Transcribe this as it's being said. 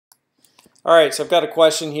All right, so I've got a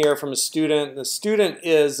question here from a student. The student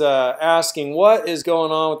is asking, what is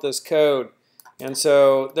going on with this code? And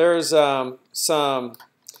so there's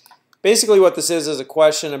basically what this is a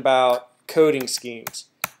question about coding schemes.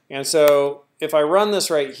 And so if I run this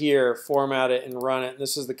right here, format it and run it,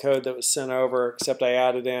 this is the code that was sent over, except I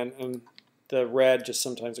added in, and the red just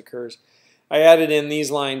sometimes occurs, I added in these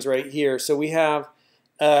lines right here. So we have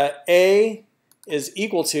A is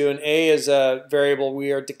equal to, and A is a variable.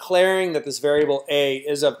 We are declaring that this variable A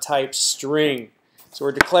is of type string. So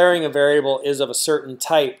we're declaring a variable is of a certain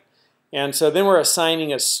type. And so then we're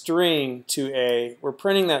assigning a string to A. We're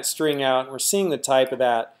printing that string out, and we're seeing the type of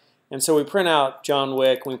that. And so we print out John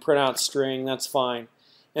Wick, we print out string, that's fine.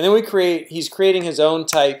 And then he's creating his own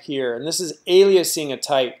type here, and this is aliasing a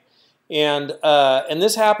type. And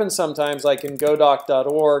this happens sometimes, like in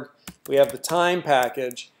godoc.org, we have the time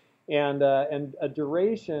package. And a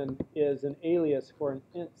duration is an alias for an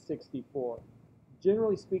int64.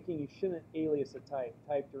 Generally speaking, you shouldn't alias a type.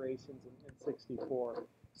 Type durations in int64.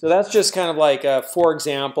 So that's just kind of like, for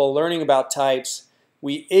example, learning about types.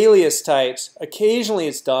 We alias types. Occasionally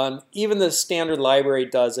it's done. Even the standard library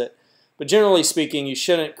does it. But generally speaking, you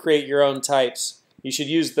shouldn't create your own types. You should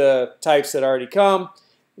use the types that already come,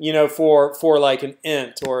 you know, for like an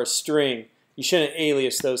int or a string. You shouldn't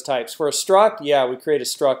alias those types. For a struct, yeah, we create a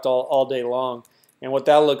struct all day long. And what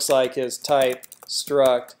that looks like is type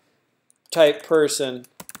struct, type person,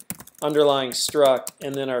 underlying struct,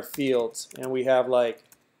 and then our fields. And we have like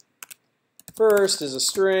first is a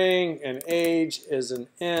string and age is an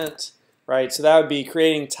int, right? So that would be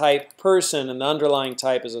creating type person, and the underlying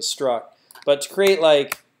type is a struct. But to create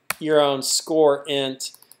like your own score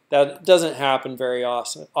int, that doesn't happen very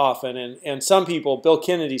often, and some people, Bill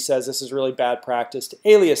Kennedy says this is really bad practice to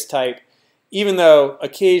alias type, even though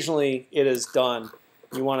occasionally it is done.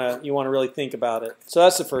 You want to really think about it. So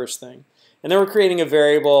that's the first thing. And then we're creating a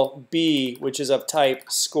variable B, which is of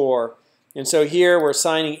type score. And so here we're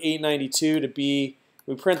assigning 892 to B.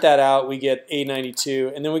 We print that out, we get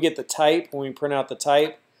 892, and then we get the type when we print out the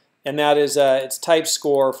type, and that is it's type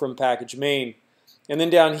score from package main. And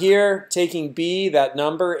then down here, taking B, that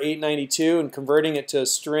number, 892, and converting it to a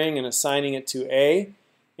string and assigning it to A,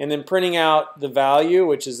 and then printing out the value,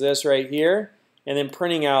 which is this right here, and then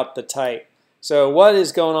printing out the type. So what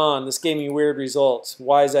is going on? This gave me weird results.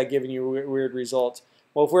 Why is that giving you weird results?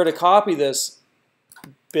 Well, if we're to copy this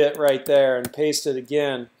bit right there and paste it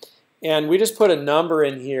again, and we just put a number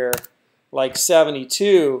in here, like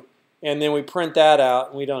 72, and then we print that out,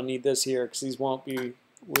 and we don't need this here because these won't be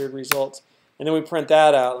weird results. And then we print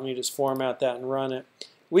that out. Let me just format that and run it.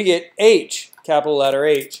 We get H, capital letter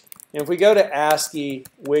H. And if we go to ASCII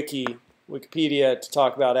Wikipedia to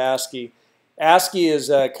talk about ASCII, ASCII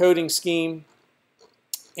is a coding scheme,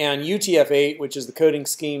 and UTF-8, which is the coding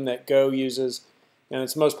scheme that Go uses, and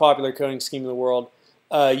it's the most popular coding scheme in the world,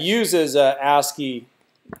 uses ASCII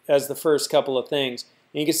as the first couple of things.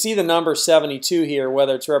 And you can see the number 72 here,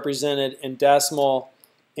 whether it's represented in decimal,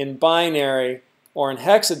 in binary, or in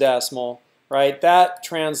hexadecimal. Right, that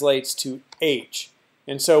translates to H.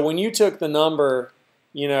 And so when you took the number,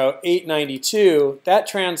 892, that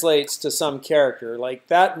translates to some character. Like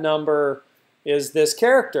that number is this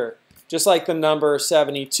character, just like the number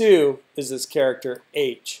 72 is this character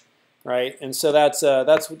H, right? And so that's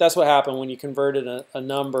what happened when you converted a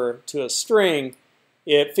number to a string.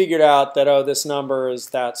 It figured out that, oh, this number is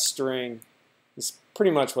that string. It's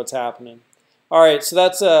pretty much what's happening. All right, so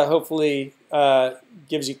that's hopefully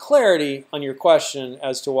gives you clarity on your question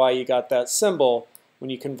as to why you got that symbol when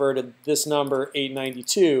you converted this number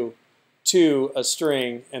 892 to a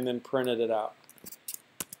string and then printed it out.